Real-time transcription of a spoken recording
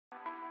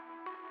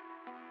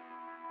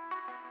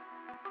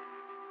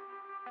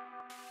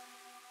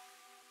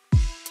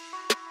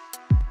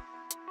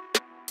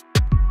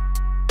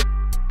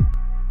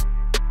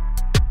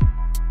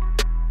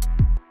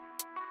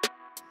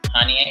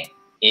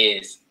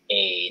is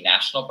a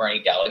National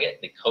Bernie delegate,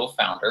 the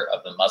co-founder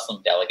of the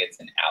Muslim Delegates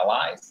and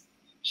Allies.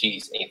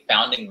 She's a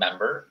founding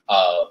member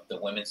of the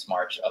Women's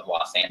March of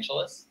Los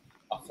Angeles,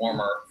 a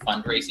former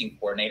fundraising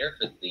coordinator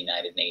for the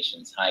United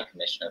Nations High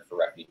Commissioner for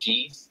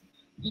Refugees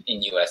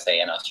in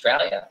USA and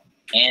Australia,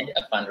 and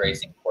a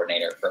fundraising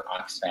coordinator for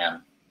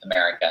Oxfam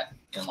America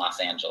in Los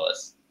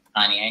Angeles.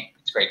 Janieh,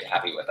 it's great to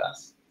have you with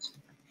us.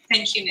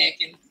 Thank you, Nick,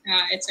 and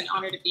it's an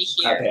honor to be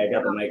here. Okay, I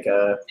got to make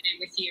today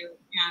with you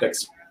and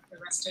the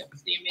rest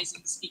of the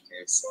amazing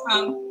speakers.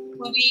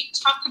 When we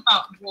talk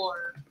about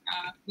war,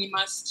 we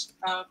must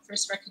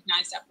first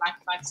recognize that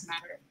Black Lives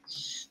Matter.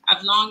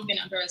 I've long been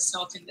under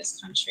assault in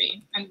this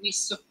country, and we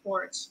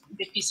support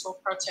the peaceful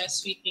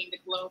protests sweeping the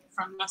globe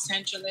from Los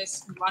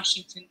Angeles and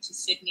Washington to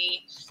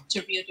Sydney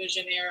to Rio de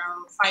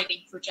Janeiro,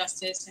 fighting for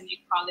justice and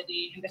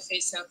equality in the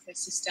face of the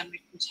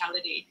systemic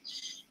brutality.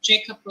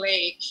 Jacob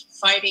Blake,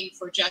 fighting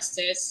for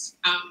justice,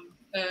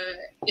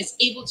 is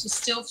able to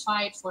still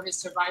fight for his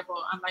survival,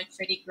 unlike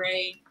Freddie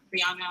Gray,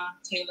 Breonna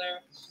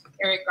Taylor,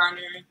 Eric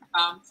Garner,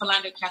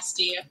 Philando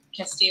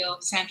Castile,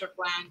 Sandra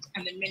Bland,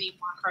 and the many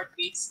more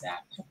heartbeats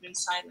that have been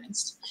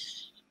silenced.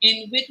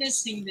 In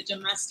witnessing the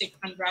domestic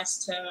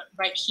unrest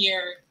right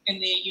here in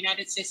the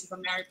United States of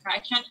America, I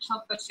can't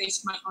help but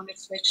face my own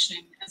affliction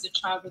as a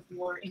child of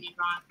war in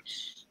Iran.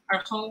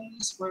 Our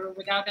homes were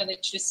without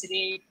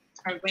electricity,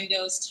 our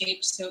windows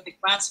taped so the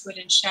glass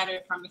wouldn't shatter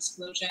from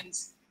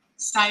explosions,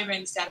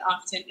 sirens that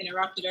often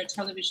interrupted our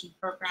television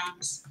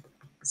programs,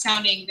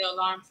 sounding the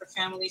alarm for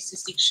families to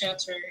seek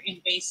shelter in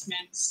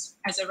basements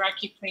as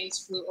Iraqi planes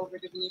flew over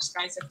the blue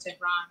skies of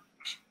Tehran,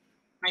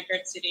 my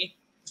birth city.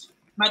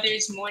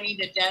 Mothers mourning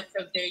the death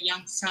of their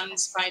young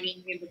sons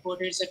fighting in the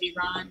borders of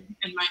Iran,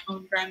 and my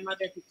own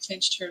grandmother who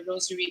clenched her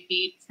rosary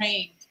bead,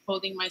 praying,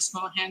 holding my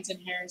small hands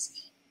and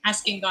hairs,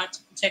 asking God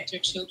to protect her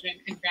children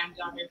and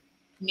granddaughter,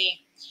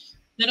 me.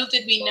 Little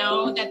did we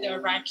know that the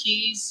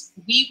Iraqis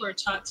we were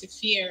taught to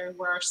fear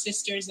were our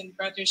sisters and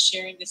brothers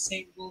sharing the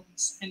same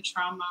wounds and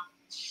trauma.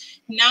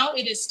 Now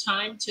it is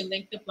time to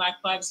link the Black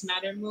Lives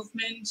Matter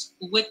movement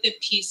with the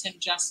peace and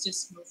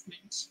justice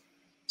movement,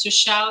 to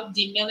shout,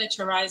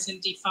 demilitarize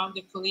and defund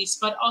the police,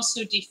 but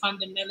also defund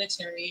the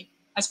military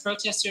as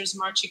protesters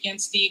march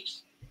against the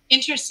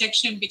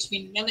intersection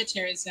between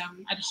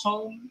militarism at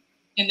home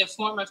in the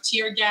form of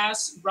tear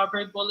gas,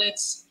 rubber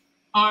bullets,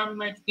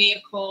 armored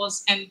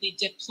vehicles, and the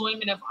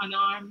deployment of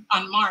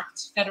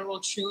unmarked federal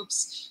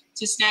troops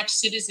to snatch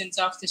citizens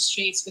off the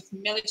streets, with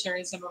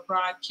militarism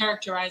abroad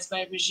characterized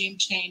by regime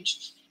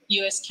change,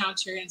 U.S.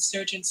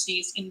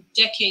 counterinsurgencies in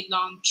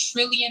decade-long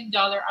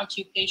trillion-dollar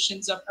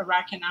occupations of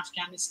Iraq and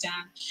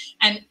Afghanistan,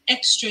 and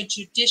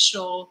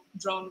extrajudicial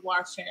drone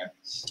warfare.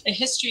 A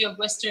history of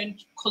Western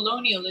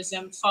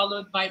colonialism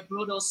followed by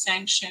brutal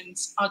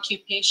sanctions,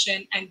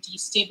 occupation, and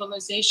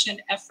destabilization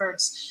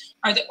efforts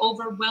are the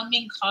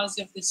overwhelming cause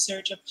of the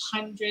surge of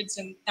hundreds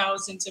and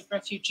thousands of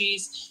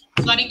refugees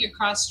flooding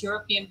across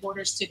European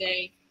borders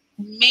today.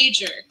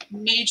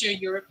 Major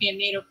European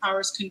NATO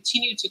powers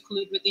continue to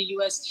collude with the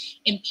US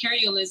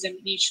imperialism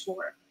in each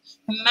war.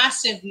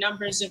 Massive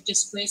numbers of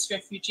displaced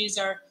refugees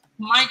are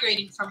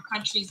migrating from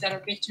countries that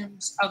are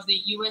victims of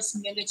the US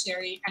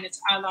military and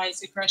its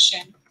allies'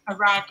 aggression: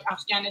 Iraq,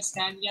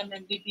 Afghanistan,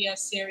 Yemen, Libya,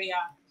 Syria,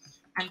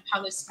 and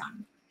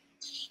Palestine.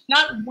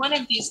 Not one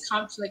of these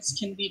conflicts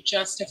can be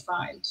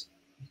justified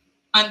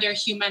under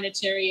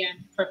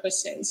humanitarian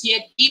purposes,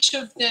 yet each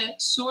of the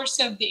source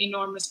of the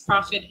enormous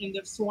profit in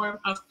the form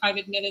of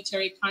private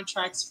military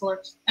contracts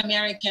for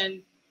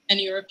American and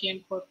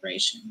European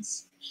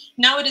corporations.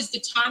 Now it is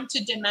the time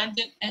to demand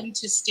an end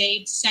to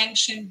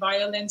state-sanctioned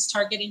violence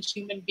targeting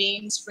human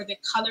beings for the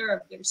color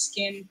of their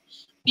skin,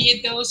 be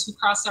it those who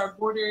cross our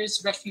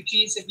borders,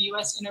 refugees of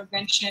US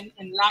intervention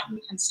in Latin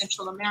and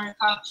Central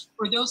America,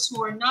 or those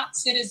who are not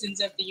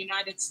citizens of the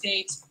United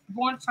States,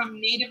 born from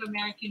Native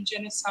American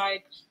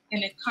genocide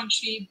in a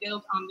country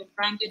built on the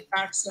branded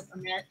backs of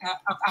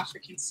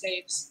African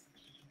slaves.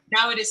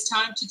 Now it is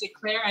time to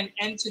declare an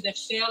end to the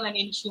failed and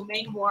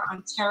inhumane war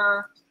on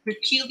terror,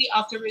 repeal the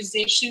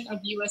authorization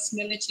of US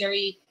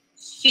military,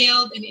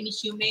 failed and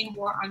inhumane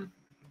war on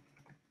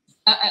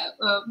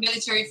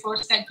military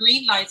force that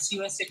greenlights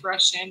US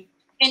aggression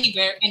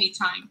anywhere,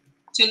 anytime,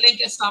 to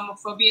link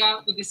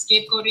Islamophobia with the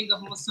scapegoating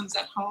of Muslims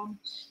at home,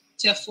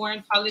 to a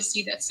foreign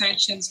policy that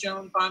sanctions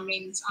drone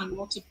bombings on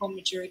multiple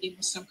majority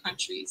Muslim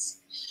countries.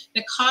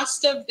 The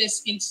cost of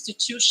this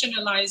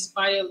institutionalized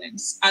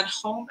violence at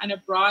home and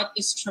abroad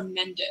is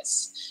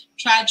tremendous.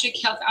 Tragic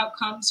health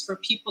outcomes for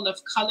people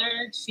of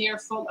color,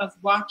 fearful of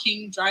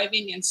walking,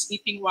 driving, and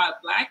sleeping while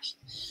Black.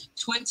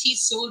 20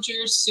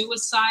 soldiers'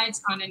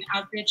 suicides on an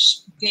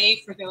average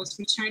day for those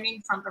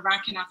returning from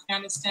Iraq and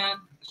Afghanistan.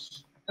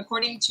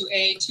 According to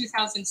a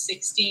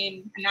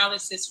 2016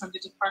 analysis from the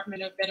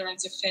Department of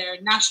Veterans Affairs,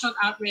 national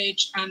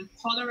outrage and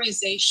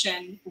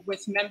polarization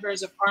with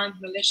members of armed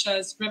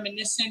militias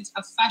reminiscent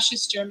of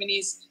fascist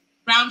Germany's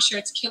brown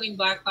shirts killing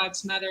Black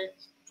Lives Matter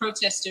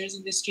protesters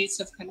in the streets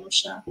of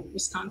Kenosha,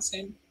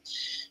 Wisconsin.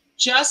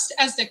 Just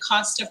as the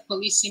cost of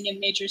policing in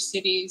major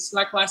cities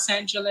like Los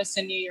Angeles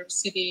and New York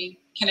City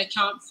can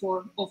account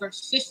for over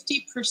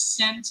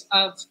 50%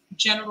 of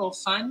general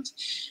fund.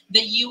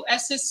 The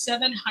US's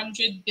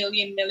 $700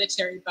 billion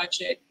military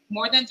budget,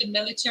 more than the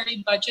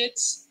military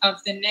budgets of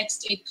the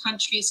next 8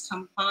 countries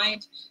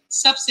combined,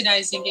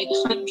 subsidizing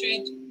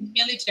 800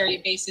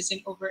 military bases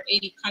in over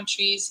 80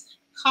 countries,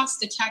 cost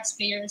the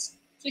taxpayers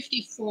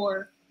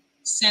 54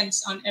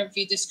 cents on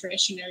every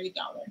discretionary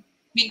dollar.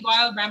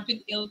 Meanwhile,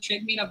 rampant ill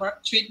treatment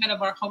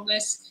of our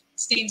homeless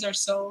stains our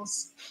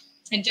souls.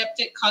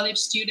 Indebted college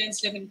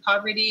students live in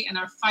poverty, and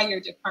our fire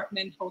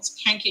department holds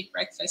pancake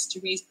breakfast to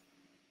raise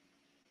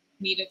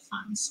needed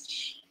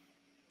funds.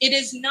 It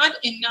is not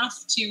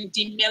enough to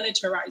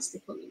demilitarize the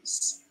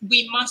police.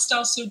 We must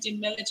also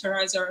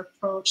demilitarize our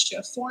approach to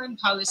a foreign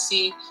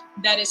policy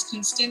that is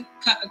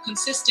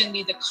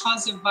consistently the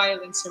cause of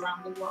violence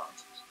around the world.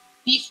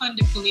 Defund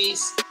the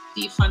police,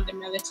 defund the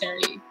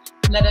military.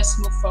 Let us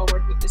move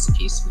forward with this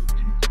peace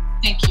movement.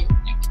 Thank you.